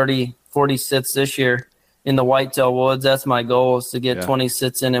spend 30, 40 sits this year in the whitetail woods. That's my goal, is to get 20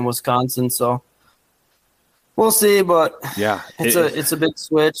 sits in Wisconsin. So we'll see, but it's a big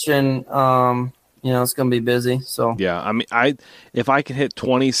switch, and you know, it's going to be busy. So yeah, I mean, if I can hit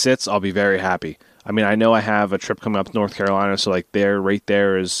 20 sits, I'll be very happy. I mean, I know I have a trip coming up to North Carolina, so like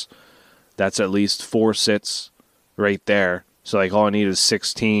that's at least 4 sits right there. So like all I need is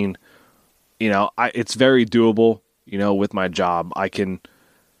 16. You know, it's very doable. You know, with my job, I can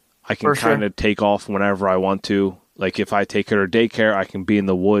kind of take off whenever I want to. Like, if I take her to daycare, I can be in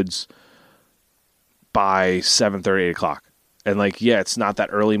the woods by 7:30, 8 o'clock. And like, yeah, it's not that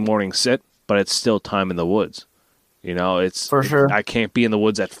early morning sit, but it's still time in the woods. You know, I can't be in the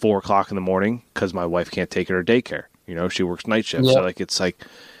woods at 4 o'clock in the morning because my wife can't take her to daycare. You know, she works night shift. So like, it's like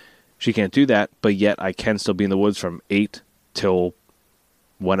she can't do that, but yet I can still be in the woods from 8 till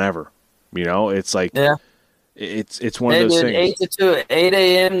whenever. You know, it's like, it's one of those things. 8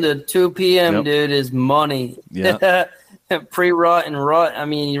 a.m. to 2 p.m., dude, is money. Yeah. Pre-rut and rut. I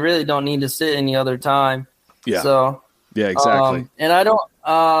mean, you really don't need to sit any other time. Yeah. So yeah, exactly. And I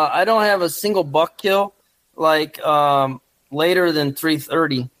don't have a single buck kill like later than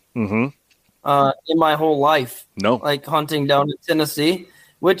 3:30 in my whole life. No, like hunting down in Tennessee,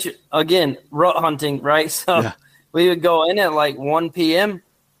 which again, rut hunting, right? So we would go in at like 1 p.m.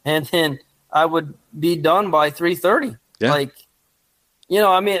 and then I would be done by 3:30. Yeah. Like, you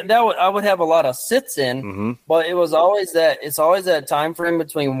know, I mean, I would have a lot of sits in, but it's always that time frame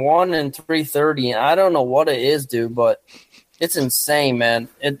between 1 and 3:30. And I don't know what it is, dude, but it's insane, man.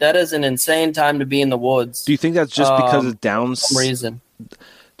 That is an insane time to be in the woods. Do you think that's just because it's down? For some reason.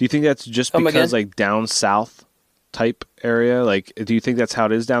 Do you think that's just because like down south type area? Like, do you think that's how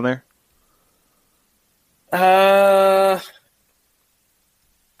it is down there? I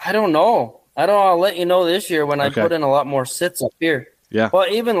don't know. I'll let you know this year when I put in a lot more sits up here. Yeah.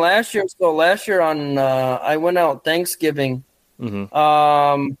 But even last year, on I went out Thanksgiving. And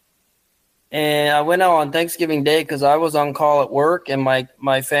I went out on Thanksgiving Day because I was on call at work, and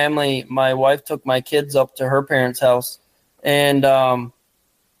my family, my wife took my kids up to her parents' house. And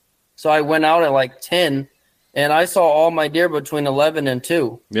so I went out at like 10, and I saw all my deer between 11 and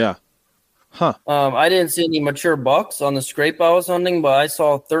 2. Yeah. Huh. I didn't see any mature bucks on the scrape I was hunting, but I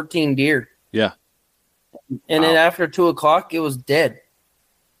saw 13 deer. Yeah. And then after 2 o'clock, it was dead.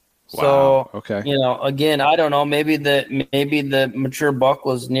 Wow. So, okay. You know, again, I don't know. Maybe the mature buck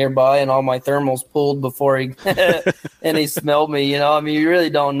was nearby and all my thermals pulled before he and he smelled me. You know, I mean, you really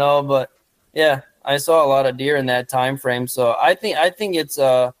don't know, but yeah, I saw a lot of deer in that time frame. So I think it's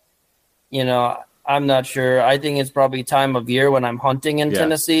you know, I'm not sure. I think it's probably time of year when I'm hunting in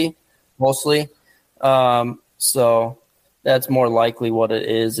Tennessee, mostly. So that's more likely what it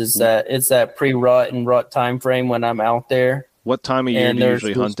is. Is that it's that pre-rut and rut time frame when I'm out there. What time of year do you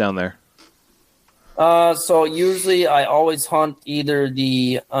usually hunt down there? So usually I always hunt either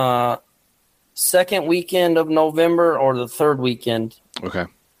the second weekend of November or the third weekend. Okay.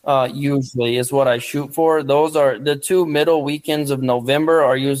 Usually is what I shoot for. Those are the 2 middle weekends of November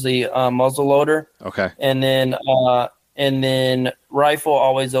are usually muzzleloader. Okay. And then rifle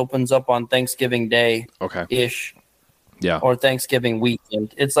always opens up on Thanksgiving Day. Okay. Ish. Yeah. Or Thanksgiving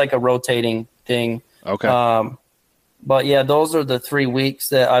weekend. It's like a rotating thing. Okay. But yeah, those are the 3 weeks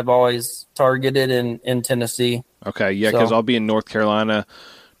that I've always targeted in Tennessee. Okay, yeah, because I'll be in North Carolina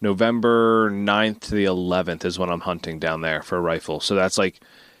November 9th to the 11th is when I'm hunting down there for a rifle. So that's like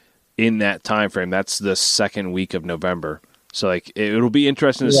in that time frame. That's the second week of November. So like it'll be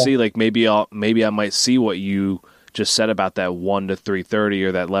interesting to see. Like maybe I might see what you just said about that 1 to 3:30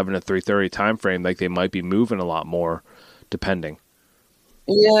 or that 11 to 3:30 time frame. Like they might be moving a lot more, depending.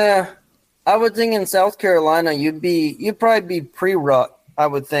 Yeah, I would think in South Carolina you'd probably be pre-rut. I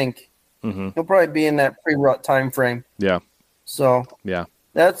would think you'll probably be in that pre-rut time frame. Yeah. So yeah,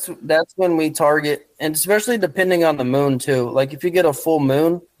 that's when we target, and especially depending on the moon too. Like if you get a full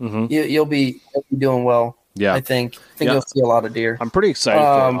moon, you'll be doing well. Yeah, I think you'll see a lot of deer. I'm pretty excited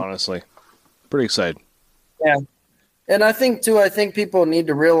for it, honestly. Pretty excited. Yeah, and I think people need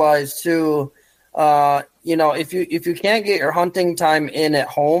to realize too. If you can't get your hunting time in at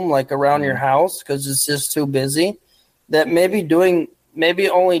home, like around your house, because it's just too busy, that maybe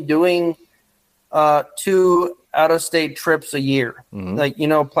only doing 2 out-of-state trips a year. Like,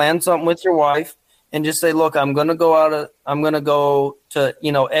 plan something with your wife and just say, look, I'm going to go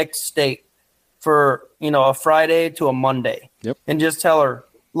to, X state for, a Friday to a Monday. Yep. And just tell her,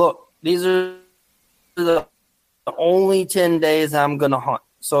 look, these are the only 10 days I'm going to hunt.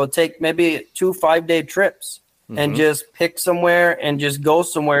 So take maybe 2 5-day trips and just pick somewhere and just go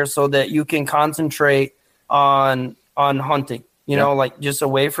somewhere so that you can concentrate on hunting, like just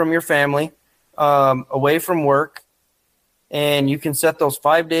away from your family, away from work. And you can set those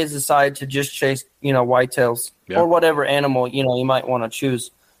 5 days aside to just chase, whitetails or whatever animal, you might want to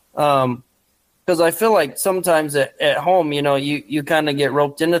choose. Because I feel like sometimes at home, you kind of get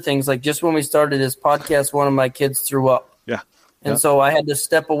roped into things. Like just when we started this podcast, one of my kids threw up. Yeah. And so I had to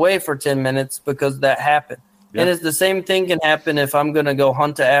step away for 10 minutes because that happened. Yeah. And it's the same thing can happen if I'm going to go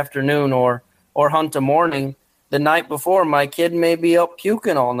hunt a afternoon or hunt a morning. The night before, my kid may be up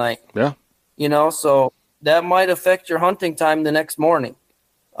puking all night. Yeah. So that might affect your hunting time the next morning.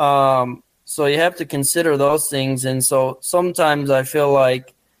 So you have to consider those things. And so sometimes I feel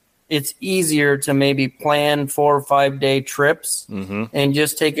like it's easier to maybe plan 4 or 5 day trips and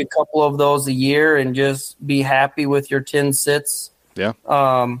just take a couple of those a year and just be happy with your 10 sits. Yeah.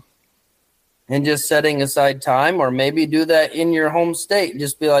 And just setting aside time, or maybe do that in your home state.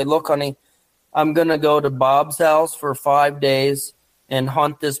 Just be like, look, honey, I'm going to go to Bob's house for 5 days and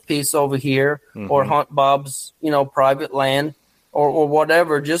hunt this piece over here or hunt Bob's, private land or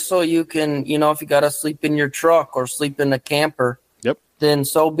whatever, just so you can, if you got to sleep in your truck or sleep in a camper, then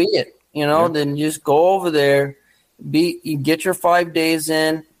so be it. Then just go over there, you get your 5 days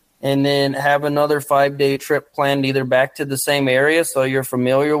in, and then have another 5-day trip planned either back to the same area so you're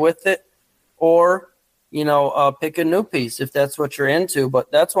familiar with it, or, pick a new piece if that's what you're into.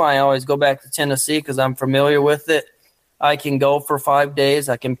 But that's why I always go back to Tennessee, because I'm familiar with it. I can go for 5 days.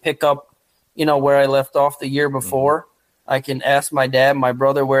 I can pick up, where I left off the year before. I can ask my dad, my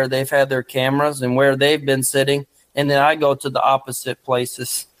brother, where they've had their cameras and where they've been sitting. And then I go to the opposite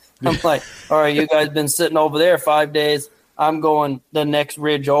places. I'm like, all right, you guys been sitting over there 5 days. I'm going the next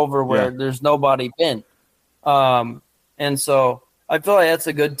ridge over where there's nobody been. And so I feel like that's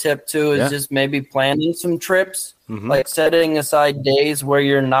a good tip too, is just maybe planning some trips, like setting aside days where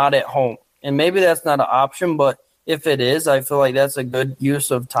you're not at home. And maybe that's not an option, but if it is, I feel like that's a good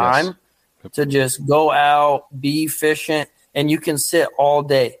use of time to just go out, be efficient, and you can sit all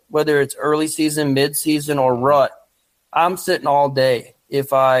day, whether it's early season, mid season, or rut. I'm sitting all day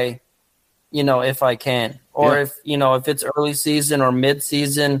if I can, or if it's early season or mid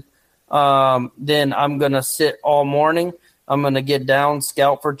season, then I'm going to sit all morning. I'm going to get down,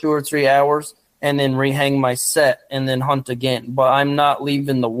 scout for 2 or 3 hours, and then rehang my set and then hunt again. But I'm not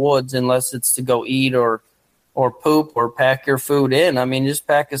leaving the woods unless it's to go eat or poop or pack your food in. I mean, just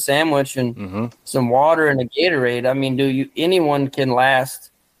pack a sandwich and some water and a Gatorade. I mean, anyone can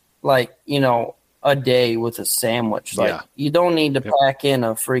last like, a day with a sandwich. Like you don't need to pack in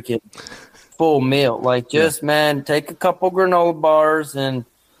a freaking full meal. Like man, take a couple granola bars and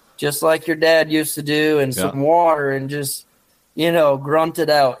just like your dad used to do, and some water, and just, grunt it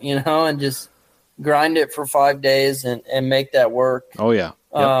out, and just grind it for 5 days and make that work. Oh yeah.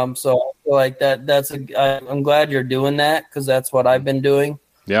 So I feel like I'm glad you're doing that, because that's what I've been doing.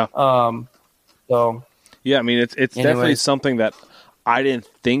 Yeah. So yeah, I mean, it's definitely something that I didn't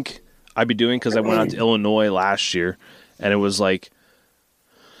think I'd be doing, because I went out to Illinois last year, and it was like,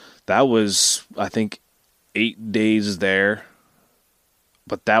 that was, I think, 8 days there,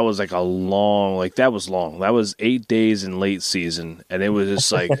 but that was like that was long. That was 8 days in late season, and it was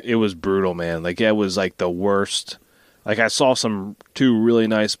just like, it was brutal, man. Like, it was like the worst. Like, I saw 2 really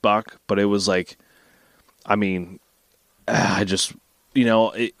nice buck, but it was like, I mean, I just,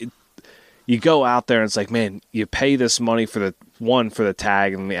 you go out there and it's like, man, you pay this money for the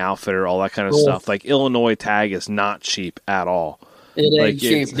tag and the outfitter, all that kind of stuff. Like, Illinois tag is not cheap at all. It ain't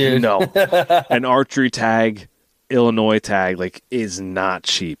cheap, dude. No. An archery tag Illinois tag like is not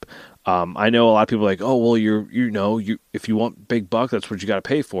cheap. I know a lot of people are like, oh well, you if you want big buck, that's what you got to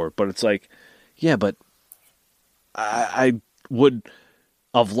pay for. But it's like, yeah, but I would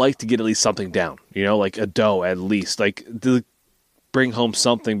have liked to get at least something down, like a doe at least, like to bring home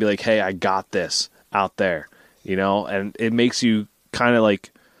something, be like, hey, I got this out there, and it makes you kind of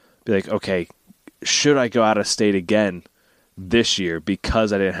like be like, okay, should I go out of state again this year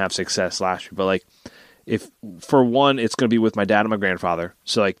because I didn't have success last year? But like, if for one, it's going to be with my dad and my grandfather,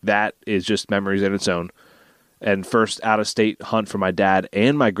 so like that is just memories in its own. And first out of state hunt for my dad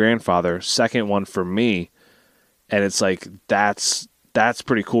and my grandfather, second one for me, and it's like that's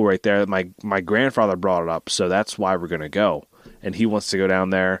pretty cool right there. My grandfather brought it up, so that's why we're going to go. And he wants to go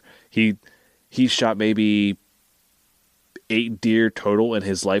down there. He shot maybe 8 deer total in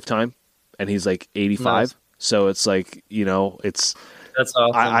his lifetime, and he's like 85. Nice. So it's like, that's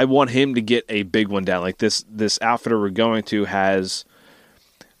awesome. I want him to get a big one down. Like this outfitter we're going to has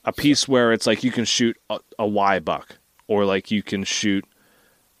a piece where it's like you can shoot a Y buck, or like you can shoot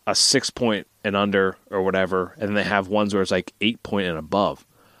a 6-point and under or whatever, and then they have ones where it's like 8-point and above.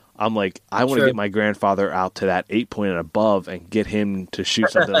 I'm like, I want to get my grandfather out to that 8-point and above and get him to shoot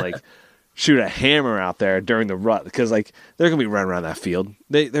something like shoot a hammer out there during the rut, because like they're gonna be running around that field.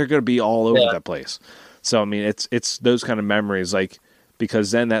 They're gonna be all over that place. So I mean, it's those kind of memories, like,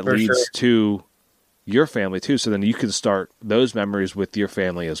 because then that leads to your family too. So then you can start those memories with your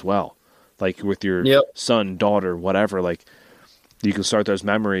family as well, like with your son, daughter, whatever. Like you can start those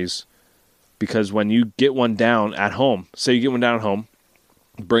memories, because when you get one down at home, say you get one down at home,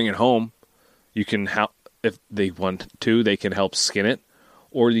 bring it home, you can help, if they want to, they can help skin it,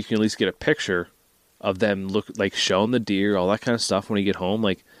 or you can at least get a picture of them like showing the deer, all that kind of stuff when you get home.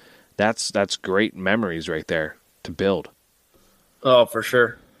 Like that's great memories right there to build. Oh, for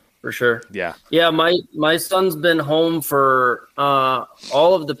sure. For sure. Yeah. Yeah, my son's been home for all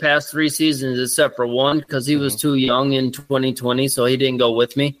of the past 3 seasons except for one, because he was too young in 2020, so he didn't go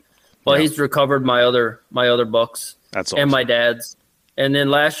with me. But he's recovered my other bucks. That's awesome. And my dad's. And then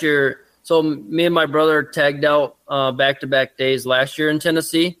last year, so me and my brother tagged out back-to-back days last year in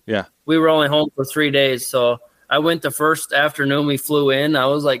Tennessee. Yeah. We were only home for 3 days, so I went the first afternoon we flew in. I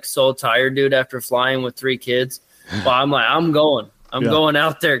was like so tired, dude, after flying with 3 kids. But I'm like, I'm going. I'm going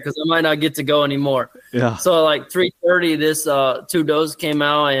out there because I might not get to go anymore. Yeah. So like 3:30, this 2 does came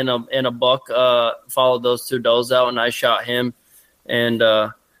out, and a buck followed those 2 does out, and I shot him. And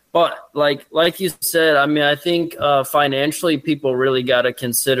but like you said, I mean, I think financially people really got to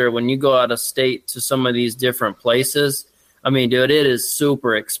consider when you go out of state to some of these different places. I mean, dude, it is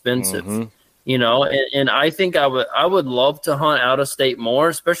super expensive. And I think I would love to hunt out of state more,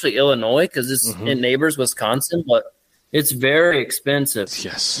 especially Illinois, because it's in neighbors Wisconsin, but it's very expensive.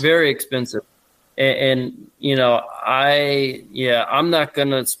 Yes. Very expensive. And I'm not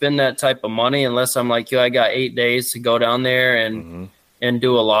going to spend that type of money unless I'm like, I got 8 days to go down there and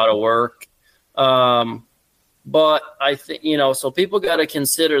do a lot of work. But I think, so people got to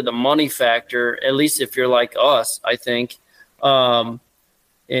consider the money factor, at least if you're like us, I think,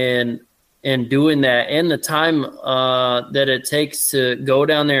 and doing that, and the time that it takes to go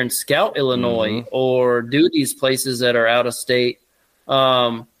down there and scout Illinois or do these places that are out of state.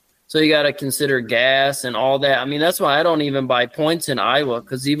 So you got to consider gas and all that. I mean, that's why I don't even buy points in Iowa,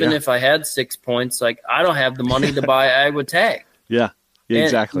 because even if I had 6 points, like I don't have the money to buy Iowa tag. Yeah,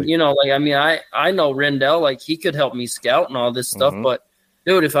 exactly. And, I mean, I know Rendell, like he could help me scout and all this stuff, but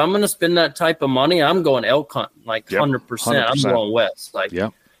dude, if I'm going to spend that type of money, I'm going elk hunting, like 100%. I'm going west. Like,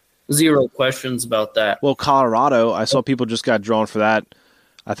 zero questions about that. Well, Colorado, I saw people just got drawn for that.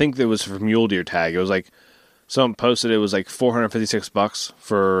 I think it was for mule deer tag. It was like someone posted it was like $456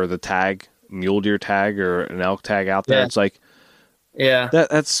 for the tag, mule deer tag or an elk tag out there. It's like,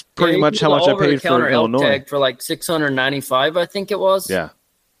 that's pretty much how much I paid for Illinois. Tag for like $695, I think it was. Yeah.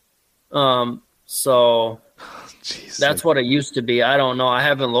 So that's what it used to be. I don't know. I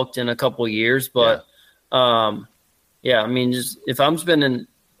haven't looked in a couple of years, but I mean, just if I'm spending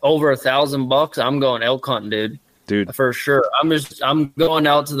over $1,000, I'm going elk hunting, dude, for sure. I'm going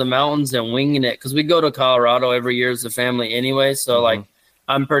out to the mountains and winging it, because we go to Colorado every year as a family anyway. So like,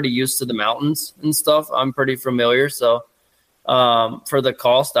 I'm pretty used to the mountains and stuff. I'm pretty familiar. So for the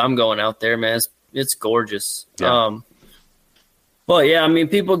cost, I'm going out there, man. It's gorgeous. Yeah. But yeah, I mean,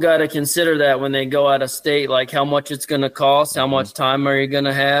 people got to consider that when they go out of state, like how much it's going to cost, how much time are you going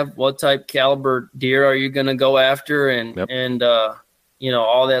to have, what type caliber deer are you going to go after, and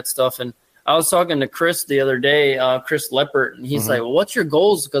all that stuff. And I was talking to Chris the other day, Chris Leppert, and he's like, well, what's your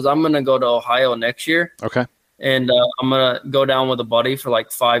goals? Because I'm going to go to Ohio next year. Okay. and I'm going to go down with a buddy for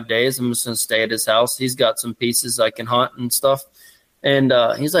like 5 days. I'm just going to stay at his house. He's got some pieces I can hunt and stuff. And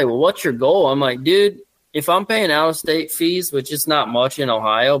he's like, well, what's your goal? I'm like, dude, if I'm paying out-of-state fees, which is not much in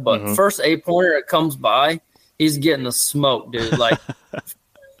Ohio, but first 8-pointer that comes by, he's getting the smoke, dude. Like,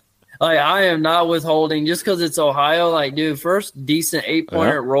 like I am not withholding just because it's Ohio. Like, dude, first decent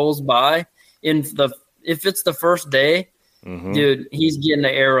 8-pointer rolls by, if it's the first day, dude, he's getting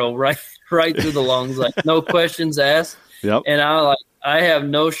the arrow right through the lungs, like no questions asked. Yep. And I have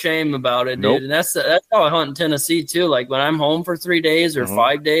no shame about it, dude. And that's how I hunt in Tennessee too. Like when I'm home for 3 days or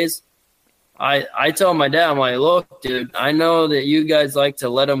 5 days, I tell my dad, I'm like, look, dude, I know that you guys like to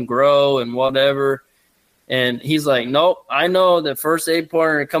let them grow and whatever. And he's like, nope, I know the first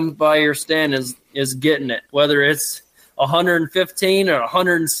 8-pointer that comes by your stand is getting it, whether it's 115 or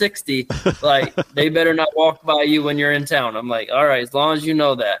 160. Like they better not walk by you when you're in town. I'm like, all right, as long as you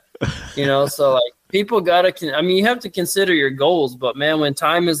know that, So like people gotta. I mean, you have to consider your goals, but man, when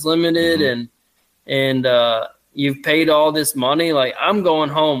time is limited and you've paid all this money, like I'm going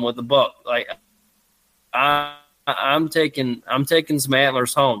home with a buck. Like I'm taking some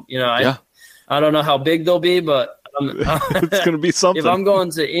antlers home. I don't know how big they'll be, but it's going to be something. If I'm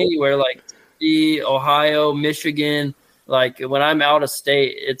going to anywhere like Ohio, Michigan, like when I'm out of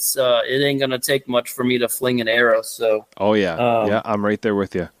state, it ain't going to take much for me to fling an arrow. So, I'm right there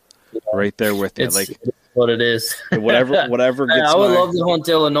with you. Right there with you. Like what it is. whatever gets I would love to hunt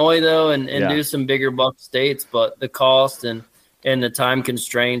Illinois though and do some bigger buck states, but the cost and the time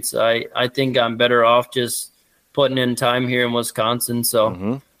constraints, I think I'm better off just putting in time here in Wisconsin.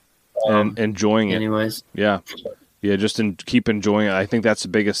 So and enjoying it. Anyways. Yeah, just keep enjoying it. I think that's the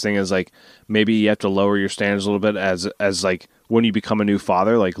biggest thing is like maybe you have to lower your standards a little bit as like when you become a new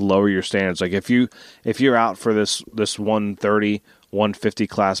father, like lower your standards. Like if you're out for this 130, 150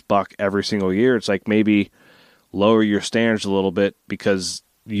 class buck every single year, it's like maybe lower your standards a little bit because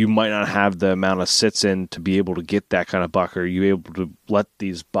you might not have the amount of sits in to be able to get that kind of buck, or you able to let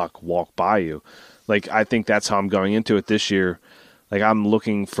these buck walk by you. Like I think that's how I'm going into it this year. Like I'm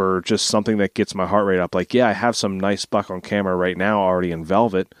looking for just something that gets my heart rate up. Like, yeah, I have some nice buck on camera right now already in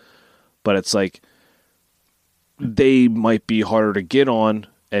velvet, but it's like they might be harder to get on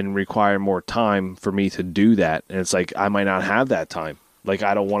and require more time for me to do that. And it's like I might not have that time. Like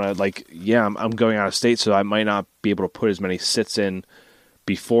I don't want to I'm going out of state, so I might not be able to put as many sits in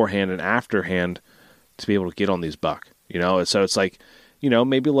beforehand and afterhand to be able to get on these buck. So it's like,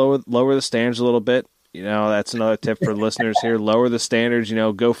 maybe lower the standards a little bit. That's another tip for listeners here. Lower the standards,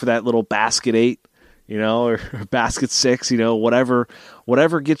 go for that little basket 8, or basket 6,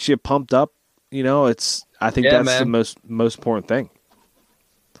 whatever gets you pumped up, I think that's the most important thing.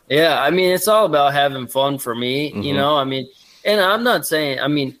 Yeah. I mean, it's all about having fun for me, I mean, and I'm not saying,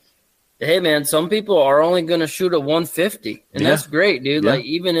 hey man, some people are only going to shoot at 150 and that's great, dude. Yeah. Like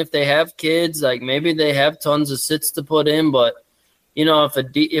even if they have kids, like maybe they have tons of sits to put in, but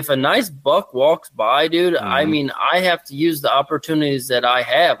if a nice buck walks by, dude, I mean, I have to use the opportunities that I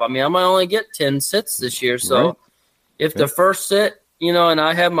have. I mean, I might only get 10 sits this year. So if the first sit, and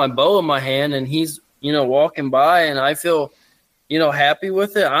I have my bow in my hand and he's, walking by and I feel, happy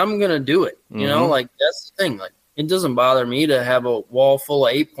with it, I'm going to do it. Like that's the thing. Like it doesn't bother me to have a wall full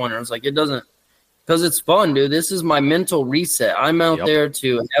of 8-pointers. Like it doesn't, because it's fun, dude. This is my mental reset. I'm out there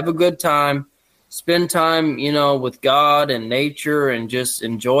to have a good time. Spend time, with God and nature and just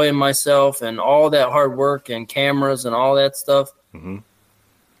enjoying myself and all that hard work and cameras and all that stuff.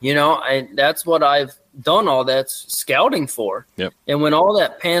 That's what I've done all that scouting for. Yep. And when all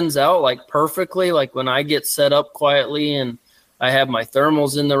that pans out like perfectly, like when I get set up quietly and I have my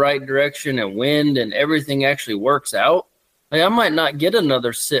thermals in the right direction and wind and everything actually works out, like I might not get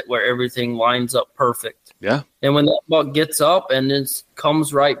another sit where everything lines up perfect. Yeah. And when that buck gets up and it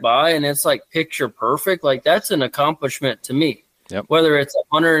comes right by and it's like picture perfect, like that's an accomplishment to me. Yep. Whether it's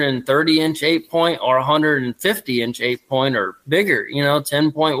 130-inch 8-point or 150-inch 8-point or bigger,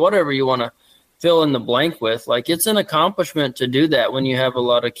 10-point, whatever you want to fill in the blank with. Like it's an accomplishment to do that when you have a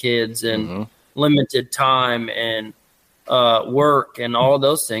lot of kids and limited time and work and all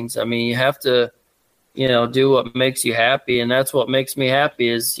those things. I mean, you have to, do what makes you happy. And that's what makes me happy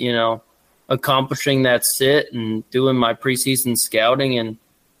is, accomplishing that sit and doing my preseason scouting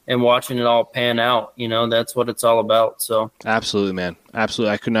and watching it all pan out. That's what it's all about. So absolutely, man.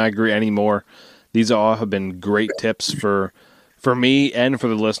 Absolutely. I could not agree anymore. These all have been great tips for me and for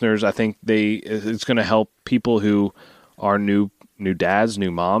the listeners. I think it's going to help people who are new dads,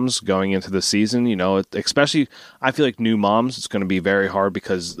 new moms going into the season. Especially I feel like new moms, it's going to be very hard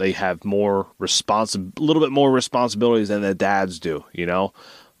because they have a little bit more responsibilities than the dads do,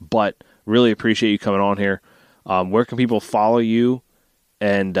 but really appreciate you coming on here. Where can people follow you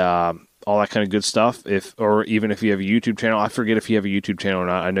and all that kind of good stuff? Or even if you have a YouTube channel. I forget if you have a YouTube channel or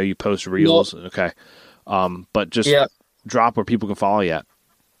not. I know you post reels. Nope. Okay. But just drop where people can follow you at.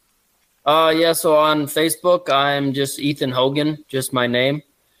 So on Facebook, I'm just Ethan Hogan, just my name.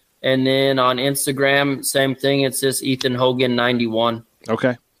 And then on Instagram, same thing. It's just Ethan Hogan 91.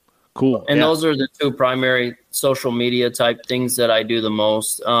 Okay, cool. And those are the two primary social media type things that I do the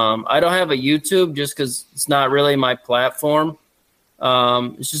most. I don't have a YouTube just because it's not really my platform.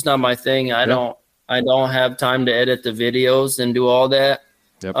 It's just not my thing. I don't have time to edit the videos and do all that.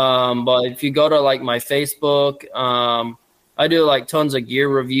 Yep. But if you go to like my Facebook, I do like tons of gear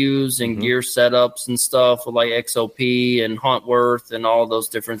reviews and gear setups and stuff with like XOP and Huntworth and all those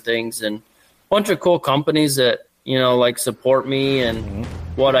different things, and a bunch of cool companies that, like support me and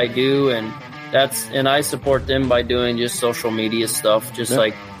what I do. And I support them by doing just social media stuff, just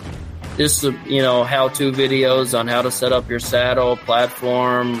like this, how-to videos on how to set up your saddle,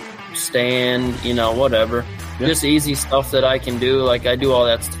 platform, stand, whatever. Yep. Just easy stuff that I can do. Like I do all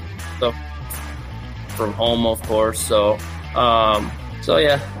that stuff from home, of course. So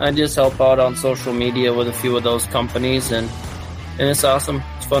I just help out on social media with a few of those companies, and it's awesome.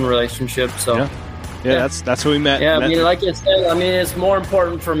 It's a fun relationship. So that's how we met. Yeah, I mean, like I said, it's more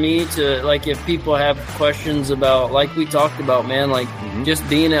important for me to, like, if people have questions about, like we talked about, man, like just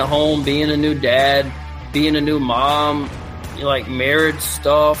being at home, being a new dad, being a new mom, like marriage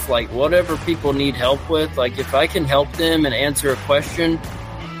stuff, like whatever people need help with, like if I can help them and answer a question,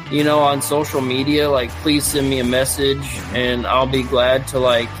 on social media, like please send me a message and I'll be glad to,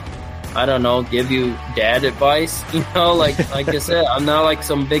 like, I don't know, give you dad advice, like I said, I'm not like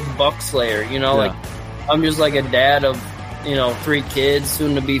some big buck slayer, like I'm just like a dad of, 3 kids,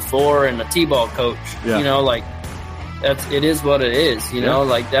 soon to be 4, and a t-ball coach, like it is what it is,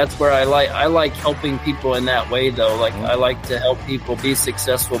 like that's where I like helping people in that way though. Like I like to help people be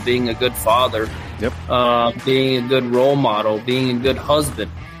successful, being a good father, being a good role model, being a good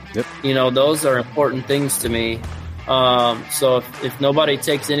husband. Those are important things to me. So if nobody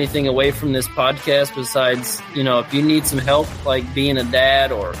takes anything away from this podcast besides, if you need some help, like being a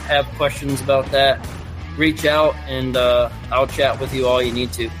dad or have questions about that, reach out and I'll chat with you all you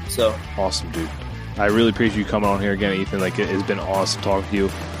need to. So awesome, dude. I really appreciate you coming on here again, Ethan. Like, it has been awesome talking to you,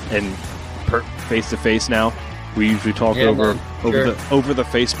 and face to face now. We usually talk over the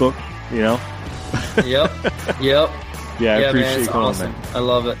Facebook, Yep. Yeah, I appreciate you calling, awesome. man. I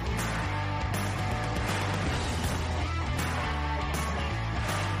love it.